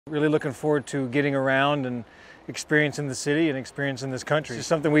Really looking forward to getting around and experiencing the city and experiencing this country. It's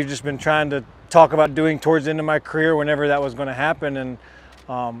something we've just been trying to talk about doing towards the end of my career whenever that was going to happen, and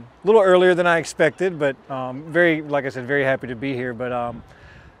a little earlier than I expected, but like I said, very happy to be here. But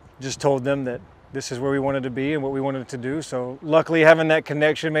just told them that this is where we wanted to be and what we wanted to do. So luckily having that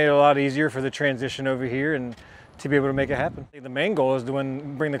connection made it a lot easier for the transition over here and to be able to make it happen. The main goal is to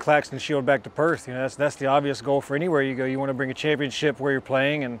bring the Claxton Shield back to Perth. You know, that's the obvious goal for anywhere you go. You want to bring a championship where you're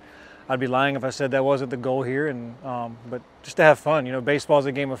playing, and I'd be lying if I said that wasn't the goal here. And but just to have fun. You know, baseball is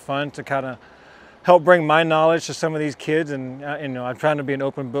a game of fun, to kind of help bring my knowledge to some of these kids. And you know, I'm trying to be an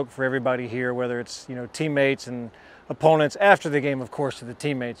open book for everybody here, whether it's, you know, teammates and opponents after the game, of course, to the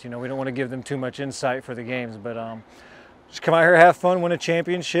teammates. You know, we don't want to give them too much insight for the games, but just come out here, have fun, win a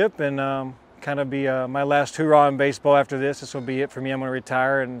championship, and kind of be my last hurrah in baseball after this. This will be it for me. I'm going to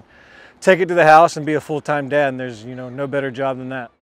retire and take it to the house and be a full-time dad, and there's, you know, no better job than that.